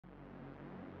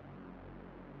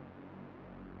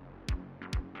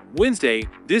Wednesday,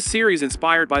 this series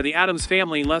inspired by the Addams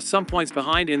family left some points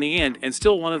behind in the end, and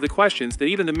still one of the questions that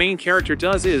even the main character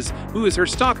does is, who is her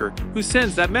stalker, who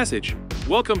sends that message?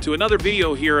 Welcome to another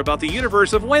video here about the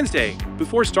universe of Wednesday.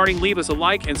 Before starting, leave us a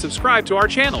like and subscribe to our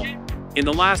channel. In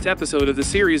the last episode of the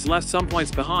series left some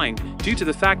points behind, due to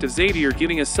the fact of Xavier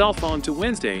giving a cell phone to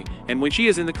Wednesday, and when she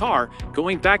is in the car,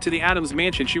 going back to the Addams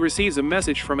mansion, she receives a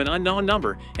message from an unknown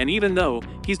number, and even though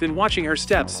he's been watching her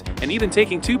steps, and even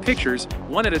taking 2 pictures,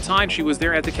 one at a time she was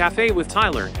there at the cafe with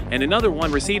Tyler, and another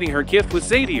one receiving her gift with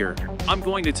Xavier. I'm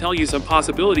going to tell you some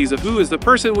possibilities of who is the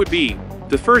person would be.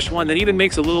 The first one that even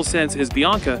makes a little sense is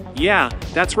Bianca. Yeah,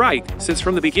 that's right, since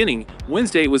from the beginning,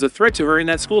 Wednesday was a threat to her in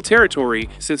that school territory.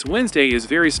 Since Wednesday is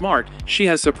very smart, she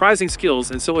has surprising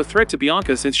skills, and so a threat to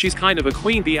Bianca since she's kind of a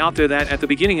queen bee out there that at the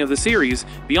beginning of the series,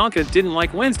 Bianca didn't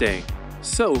like Wednesday.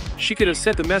 So, she could have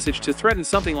sent the message to threaten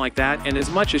something like that, and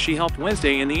as much as she helped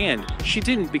Wednesday in the end, she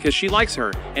didn't because she likes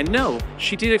her. And no,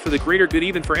 she did it for the greater good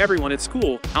even for everyone at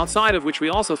school, outside of which we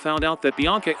also found out that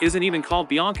Bianca isn't even called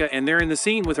Bianca, and they're in the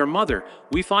scene with her mother.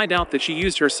 We find out that she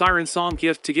used her siren song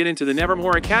gift to get into the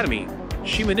Nevermore Academy.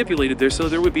 She manipulated there so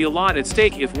there would be a lot at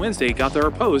stake if Wednesday got to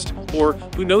her post, or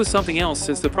who knows something else,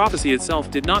 since the prophecy itself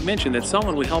did not mention that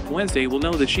someone would help Wednesday. Will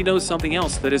know that she knows something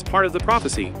else that is part of the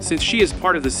prophecy, since she is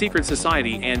part of the secret society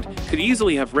and could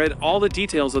easily have read all the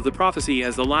details of the prophecy,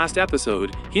 as the last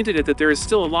episode hinted at that there is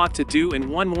still a lot to do. And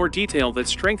one more detail that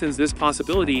strengthens this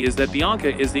possibility is that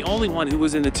Bianca is the only one who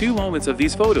was in the 2 moments of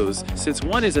these photos, since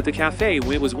one is at the cafe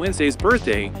when it was Wednesday's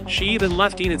birthday. She even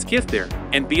left Enid's gift there,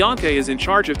 and Bianca is in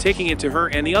charge of taking it to her,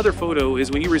 and the other photo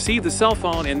is when you receive the cell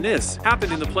phone, and this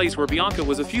happened in the place where Bianca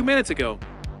was a few minutes ago.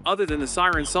 Other than the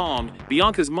siren song,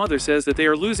 Bianca's mother says that they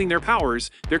are losing their powers.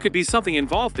 There could be something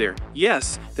involved there.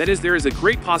 Yes, that is, there is a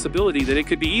great possibility that it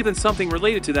could be even something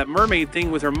related to that mermaid thing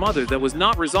with her mother that was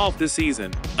not resolved this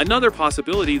season. Another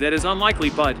possibility that is unlikely,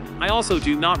 but I also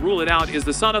do not rule it out, is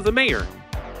the son of the mayor.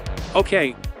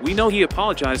 Okay, we know he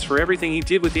apologized for everything he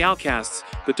did with the outcasts,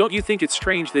 but don't you think it's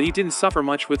strange that he didn't suffer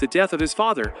much with the death of his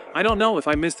father? I don't know if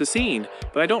I missed the scene,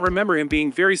 but I don't remember him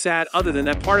being very sad other than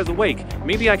that part of the wake.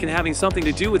 Maybe I can having something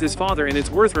to do with his father, and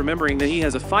it's worth remembering that he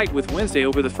has a fight with Wednesday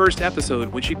over the first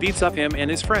episode when she beats up him and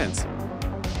his friends.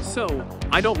 So,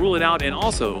 I don't rule it out, and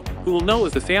also, who will know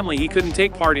if the family he couldn't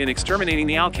take part in exterminating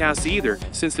the outcasts either,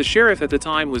 since the sheriff at the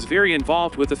time was very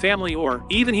involved with the family, or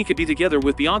even he could be together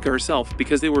with Bianca herself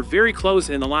because they were very close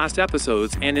in the last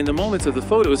episodes, and in the moments of the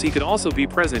photos he could also be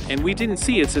present, and we didn't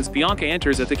see it since Bianca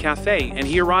enters at the cafe and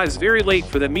he arrives very late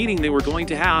for the meeting they were going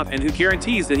to have, and who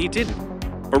guarantees that he didn't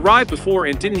arrived before,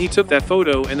 and didn't he took that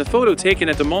photo, and the photo taken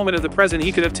at the moment of the present,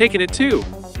 he could have taken it too.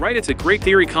 Right, it's a great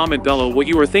theory. Comment below what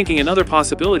you are thinking. Another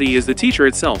possibility is the teacher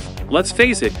itself. Let's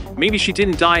face it, maybe she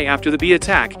didn't die after the bee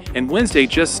attack, and Wednesday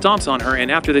just stomps on her, and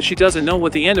after that she doesn't know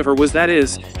what the end of her was. That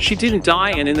is, she didn't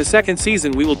die, and in the second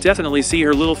season we will definitely see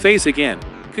her little face again.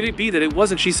 Could it be that it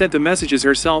wasn't she sent the messages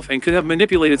herself and could have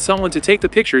manipulated someone to take the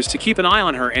pictures to keep an eye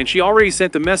on her, and she already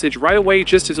sent the message right away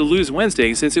just to lose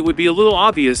Wednesday, since it would be a little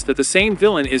obvious that the same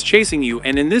villain is chasing you,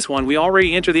 and in this one we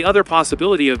already enter the other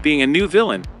possibility of being a new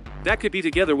villain. That could be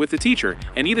together with the teacher,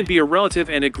 and even be a relative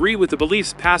and agree with the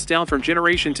beliefs passed down from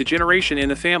generation to generation in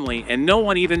the family, and no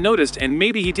one even noticed, and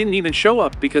maybe he didn't even show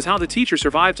up because how the teacher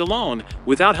survived alone,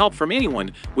 without help from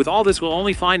anyone. With all this we'll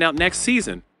only find out next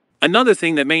season. Another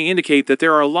thing that may indicate that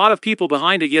there are a lot of people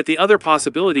behind it, yet the other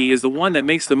possibility is the one that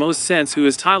makes the most sense, who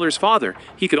is Tyler's father.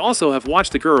 He could also have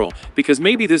watched the girl, because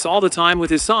maybe this all the time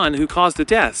with his son who caused the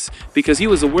deaths, because he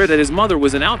was aware that his mother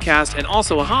was an outcast and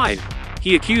also a hide.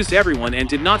 He accused everyone and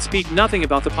did not speak nothing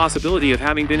about the possibility of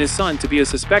having been his son to be a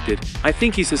suspected. I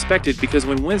think he suspected because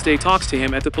when Wednesday talks to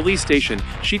him at the police station,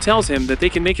 she tells him that they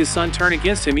can make his son turn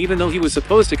against him even though he was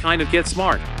supposed to kind of get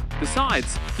smart.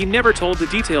 Besides, he never told the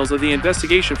details of the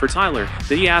investigation for Tyler,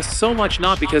 that he asked so much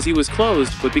not because he was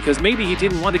closed, but because maybe he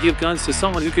didn't want to give guns to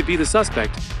someone who could be the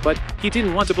suspect, but he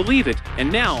didn't want to believe it,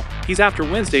 and now, he's after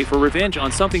Wednesday for revenge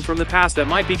on something from the past that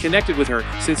might be connected with her,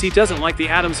 since he doesn't like the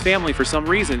Addams family for some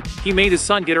reason. He made his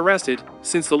son get arrested,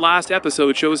 since the last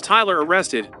episode shows Tyler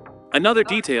arrested. Another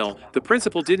detail, the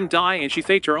principal didn't die and she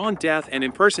faked her own death and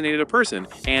impersonated a person,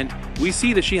 and we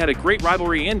see that she had a great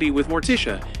rivalry envy with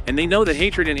Morticia, and they know that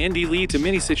hatred and envy lead to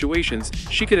many situations.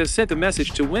 She could have sent a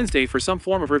message to Wednesday for some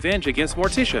form of revenge against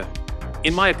Morticia.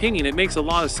 In my opinion, it makes a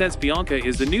lot of sense Bianca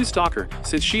is the new stalker,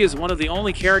 since she is one of the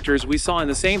only characters we saw in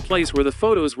the same place where the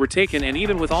photos were taken, and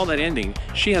even with all that ending,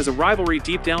 she has a rivalry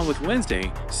deep down with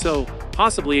Wednesday, so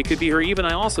possibly it could be her. Even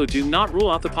I also do not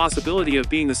rule out the possibility of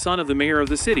being the son of the mayor of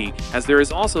the city, as there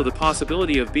is also the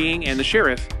possibility of being and the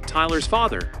sheriff, Tyler's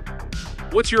father.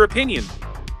 What's your opinion?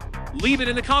 Leave it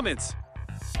in the comments.